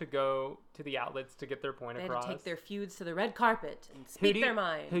had to go to the outlets to get their point across. They had to take their feuds to the red carpet and speak their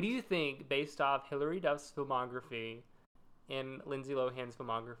mind. Who do you think, based off Hilary Duff's filmography and Lindsay Lohan's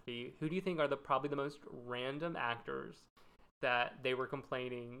filmography, who do you think are probably the most random actors that they were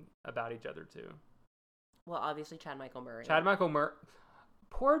complaining about each other to? Well, obviously Chad Michael Murray.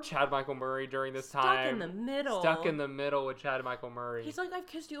 Poor Chad Michael Murray during this time. Stuck in the middle with Chad Michael Murray. He's like, I've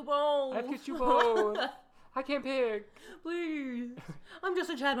kissed you both. I can't pick. Please. I'm just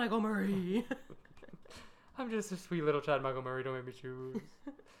a Chad Michael Murray. I'm just a sweet little Chad Michael Murray. Don't make me choose.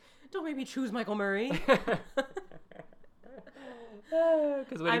 Don't make me choose Michael Murray.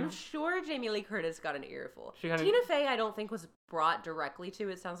 I'm sure Jamie Lee Curtis got an earful. Tina Fey, I don't think, was brought directly to.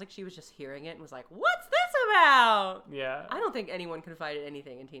 It sounds like she was just hearing it and was like, what's this about? Yeah. I don't think anyone confided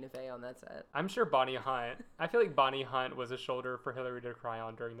anything in Tina Fey on that set. I'm sure Bonnie Hunt. I feel like Bonnie Hunt was a shoulder for Hilary to cry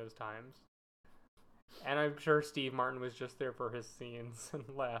on during those times. And I'm sure Steve Martin was just there for his scenes and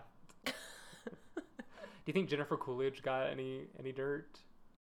left. Do you think Jennifer Coolidge got any dirt?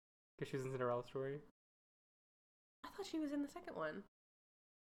 Because she was in Cinderella Story? I thought she was in the second one.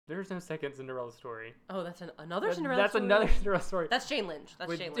 There's no second Cinderella Story. Oh, that's another Cinderella That's Story? another Cinderella Story. That's Jane Lynch.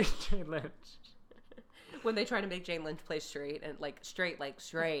 Jane Lynch. When they try to make Jane Lynch play straight, and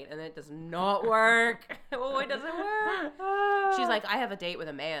straight, and it does not work. Oh, it doesn't work. She's like, I have a date with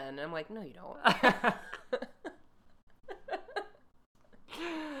a man. And I'm like, no, you don't.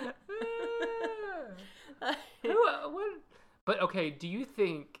 But okay, do you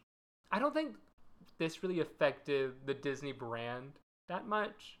think... I don't think this really affected the Disney brand that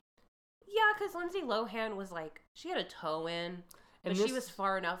much. Yeah, because Lindsay Lohan was she had a toe in, but she was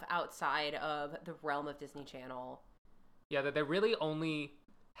far enough outside of the realm of Disney Channel. Yeah, that they really only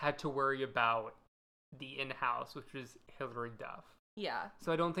had to worry about the in-house, which was Hilary Duff. Yeah.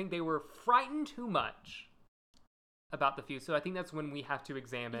 So I don't think they were frightened too much about the feud. So I think that's when we have to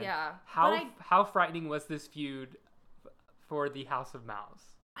examine how frightening was this feud for the House of Mouse.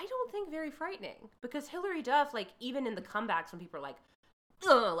 I don't think very frightening, because Hilary Duff, even in the comebacks when people are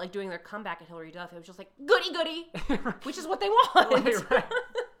ugh, doing their comeback at Hilary Duff, it was just goody, which is what they want.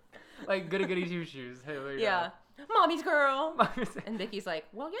 Right. Goody goody two shoes, Hilary Duff. Mommy's girl. And Mickey's like,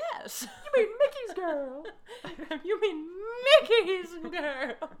 well, yes. You mean Mickey's girl. You mean Mickey's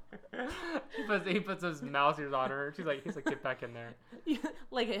girl. He puts those mouse ears on her. He's like, get back in there.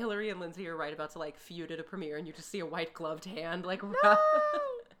 Hillary and Lindsay are right about to feud at a premiere, and you just see a white gloved hand no!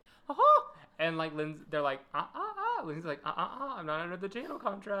 And they're like, Lindsay's like, I'm not under the channel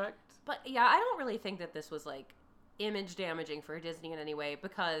contract. But yeah, I don't really think that this was image damaging for Disney in any way,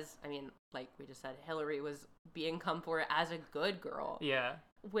 because I mean, we just said, Hillary was being come for as a good girl. Yeah.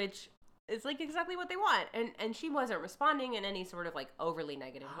 Which is exactly what they want. And she wasn't responding in any sort of overly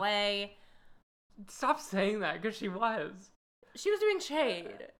negative way. Stop saying that, because she was. She was doing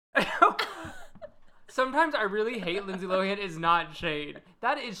shade. Sometimes I really hate Lindsay Lohan is not shade.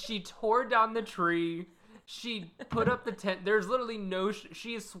 That is, she tore down the tree. She put up the tent. There's literally no...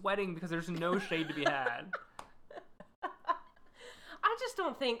 she is sweating because there's no shade to be had. I just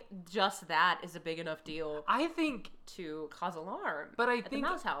don't think just that is a big enough deal. I think... to cause alarm. But I at think... the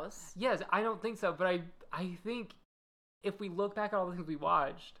Mouse House. Yes, I don't think so. But I think if we look back at all the things we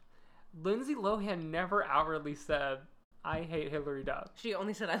watched, Lindsay Lohan never outwardly said, I hate Hilary Duff. She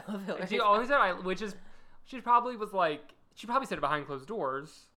only said, I love Hilary. She only said, which is... she probably said it behind closed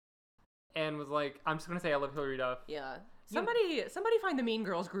doors and was like, I'm just going to say I love Hilary Duff. Yeah. Somebody find the Mean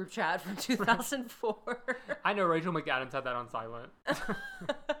Girls group chat from 2004. I know Rachel McAdams had that on silent.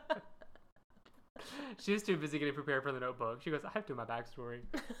 She was too busy getting prepared for the Notebook. She goes, I have to do my backstory.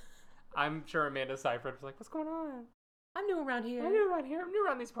 I'm sure Amanda Seyfried was like, what's going on? I'm new around here. I'm new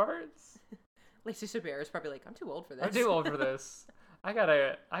around these parts. Lacey Chabert is probably like, I'm too old for this. I'm too old for this. I got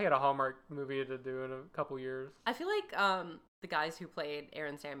a Hallmark movie to do in a couple years. I feel like the guys who played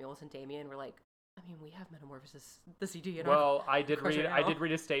Aaron Samuels and Damien were like, I mean, we have Metamorphosis, the CD in our I did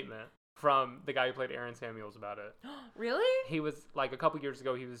read a statement from the guy who played Aaron Samuels about it. Really? He was a couple years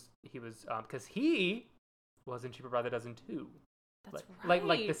ago. He was because he was in Cheaper by the Dozen too. That's right.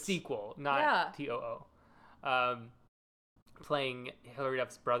 Like the sequel, not TOO. Playing Hilary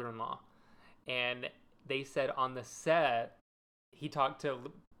Duff's brother-in-law, and they said on the set he talked to,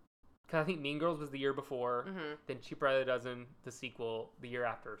 because I think Mean Girls was the year before, then Cheaper by the Dozen, the sequel, the year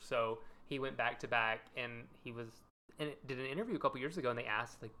after. So he went back to back, and did an interview a couple years ago, and they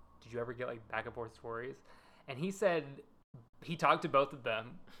asked, did you ever get back and forth stories? And he said he talked to both of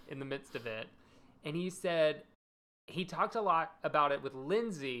them in the midst of it, and he said he talked a lot about it with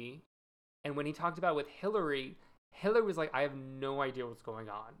Lindsay, and when he talked about it with Hillary was like, I have no idea what's going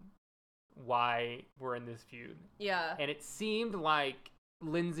on, why we're in this feud. Yeah. And it seemed like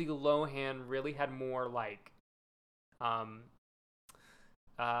Lindsay Lohan really had more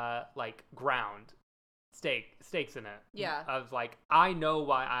ground stakes in it. Yeah. Of I know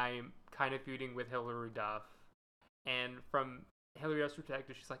why I'm kind of feuding with Hilary Duff, and from Hilary Duff's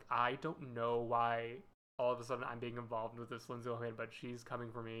perspective, she's like, I don't know why all of a sudden I'm being involved with this Lindsay Lohan, but she's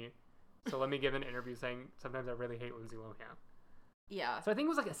coming for me. So let me give an interview saying sometimes I really hate Lindsay Lohan. Yeah. So I think it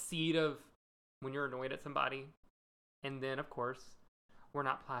was a seed of when you're annoyed at somebody, and then of course we're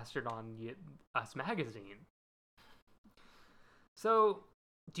not plastered on Us magazine. So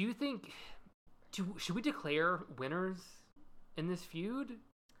do you think should we declare winners in this feud,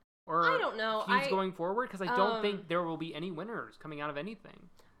 or I don't know feuds going forward? Because I don't think there will be any winners coming out of anything.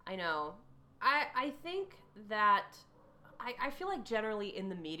 I know. I think that I feel like generally in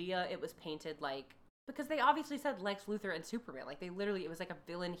the media it was painted Because they obviously said Lex Luthor and Superman. Like, they literally, it was like a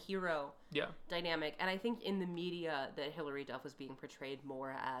villain-hero dynamic. And I think in the media that Hilary Duff was being portrayed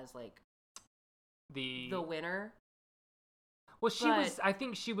more as, like, the winner. Well, I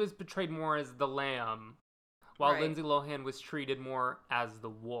think she was portrayed more as the lamb, while Lindsay Lohan was treated more as the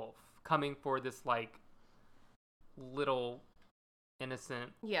wolf, coming for this, like, little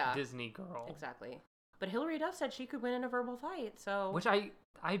innocent Disney girl. Exactly. But Hilary Duff said she could win in a verbal fight, so... Which I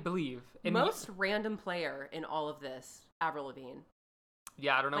believe. Most random player in all of this, Avril Lavigne.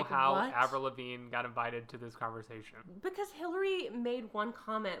 Yeah, I don't know how Avril Lavigne got invited to this conversation. Because Hilary made one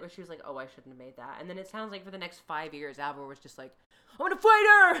comment where she was like, oh, I shouldn't have made that. And then it sounds like for the next 5 years, Avril was just like, I want to fight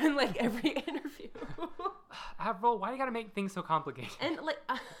her! In, like, every interview. Avril, why do you gotta make things so complicated? And, like...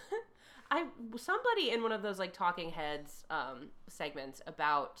 somebody in one of those like talking heads segments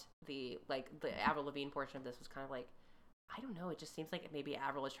about the Avril Lavigne portion of this was kind of like, I don't know, it just seems like maybe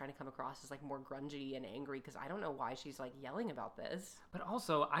Avril is trying to come across as like more grungy and angry because I don't know why she's like yelling about this. But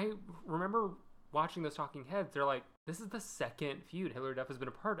also, I remember watching those talking heads, they're like, this is the second feud Hilary Duff has been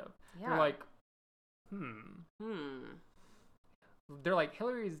a part of. Yeah. They're like, They're like,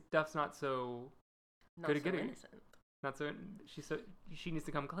 Hilary Duff's not so good. Innocent. Not so, she needs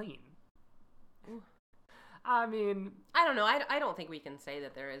to come clean. I mean, I don't know. I don't think we can say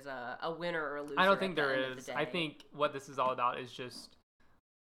that there is a winner or a loser. I don't think there is. I think what this is all about is just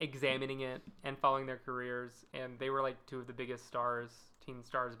examining it and following their careers. And they were like two of the biggest teen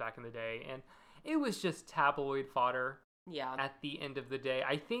stars back in the day. And it was just tabloid fodder. Yeah. At the end of the day,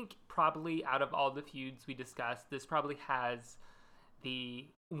 I think probably out of all the feuds we discussed, this probably has the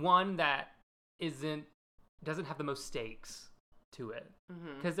one that doesn't have the most stakes to it.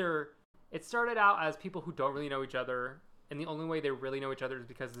 Because it started out as people who don't really know each other, and the only way they really know each other is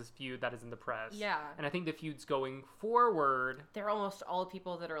because of this feud that is in the press. Yeah. And I think the feuds going forward... They're almost all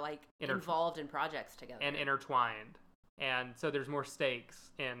people that are, like, involved in projects together. And intertwined. And so there's more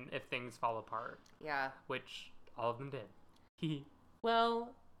stakes in if things fall apart. Yeah. Which all of them did.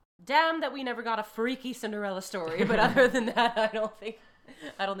 Well, damn that we never got a freaky Cinderella story, but other than that, I don't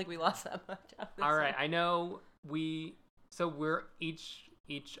think we lost that much out of this. All right, I know we're each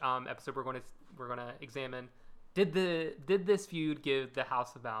episode we're gonna examine did this feud give the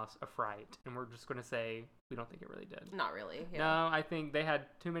House of Mouse a fright, and we're just gonna say we don't think it really did. Not really. Yeah. No, I think they had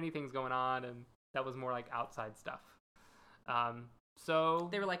too many things going on, and that was more like outside stuff. So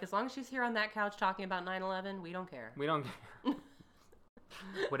they were like, as long as she's here on that couch talking about 9/11, we don't care. We don't care.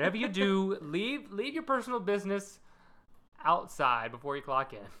 Whatever you do, leave your personal business outside before you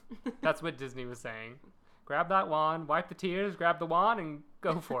clock in. That's what Disney was saying. Grab that wand, wipe the tears, grab the wand, and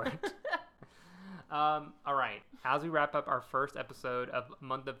go for it. All right. As we wrap up our first episode of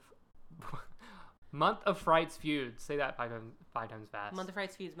Month of Frights Feuds. Say that five times fast. Month of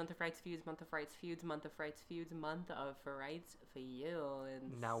Frights Feuds, Month of Frights Feuds, Month of Frights Feuds, Month of Frights Feuds, Month of Frights Feuds.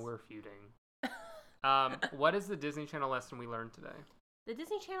 Now we're feuding. What is the Disney Channel lesson we learned today? The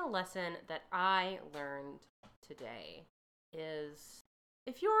Disney Channel lesson that I learned today is...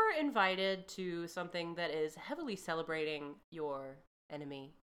 if you're invited to something that is heavily celebrating your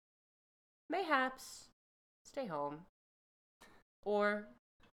enemy, mayhaps stay home. Or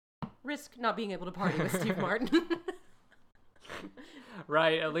risk not being able to party with Steve Martin.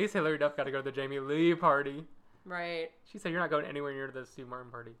 Right, at least Hilary Duff got to go to the Jamie Lee party. Right. She said you're not going anywhere near the Steve Martin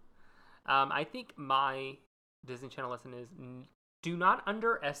party. I think my Disney Channel lesson is do not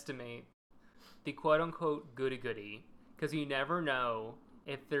underestimate the quote-unquote goody-goody, because you never know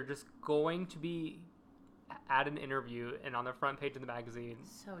if they're just going to be at an interview and on the front page of the magazine,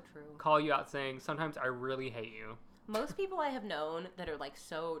 so true, call you out saying, sometimes I really hate you. Most people I have known that are like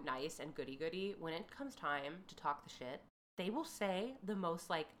so nice and goody-goody, when it comes time to talk the shit, they will say the most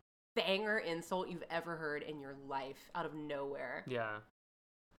like banger insult you've ever heard in your life out of nowhere. Yeah.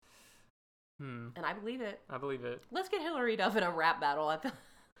 And I believe it. I believe it. Let's get Hilary Duff in a rap battle.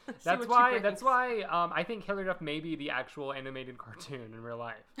 That's why I think Hilary Duff may be the actual animated cartoon in real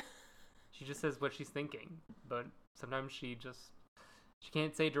life. She just says what she's thinking, but sometimes she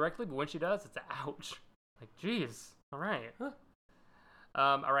can't say it directly, but when she does, it's ouch. Like, geez. All right. Huh.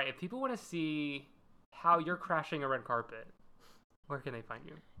 All right. If people want to see how you're crashing a red carpet, where can they find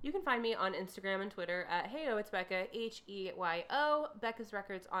you? You can find me on Instagram and Twitter at Heyo It's Becca, Heyo. Becca's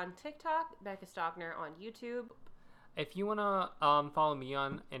Records on TikTok, Becca Stockner on YouTube. If you want to follow me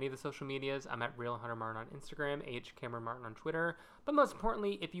on any of the social medias, I'm at Real Hunter Martin on Instagram, Cameron Martin on Twitter. But most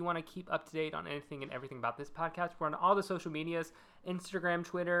importantly, if you want to keep up to date on anything and everything about this podcast, we're on all the social medias, Instagram,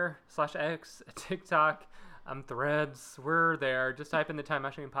 Twitter, /X, TikTok, Threads. We're there. Just type in the Time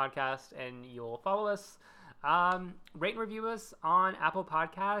Machine Podcast and you'll follow us. Rate and review us on Apple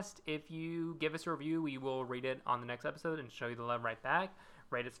Podcast. If you give us a review, we will read it on the next episode and show you the love right back.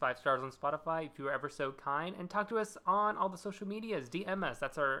 Rate us 5 stars on Spotify if you were ever so kind, and talk to us on all the social medias. DM us.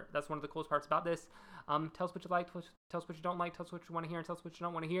 That's one of the coolest parts about this. Tell us what you like, tell us what you don't like, tell us what you want to hear, and tell us what you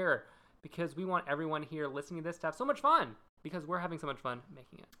don't want to hear, because we want everyone here listening to this to have so much fun, because we're having so much fun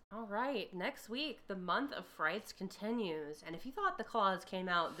making it. All right, next week the month of frights continues, and if you thought the claws came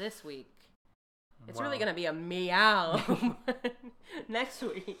out this week, it's really gonna be a meow next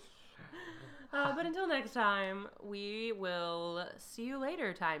week. But until next time, we will see you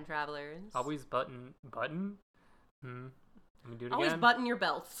later, time travelers. Always button? Let me do it again. Always button your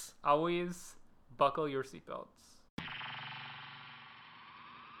belts. Always buckle your seatbelts.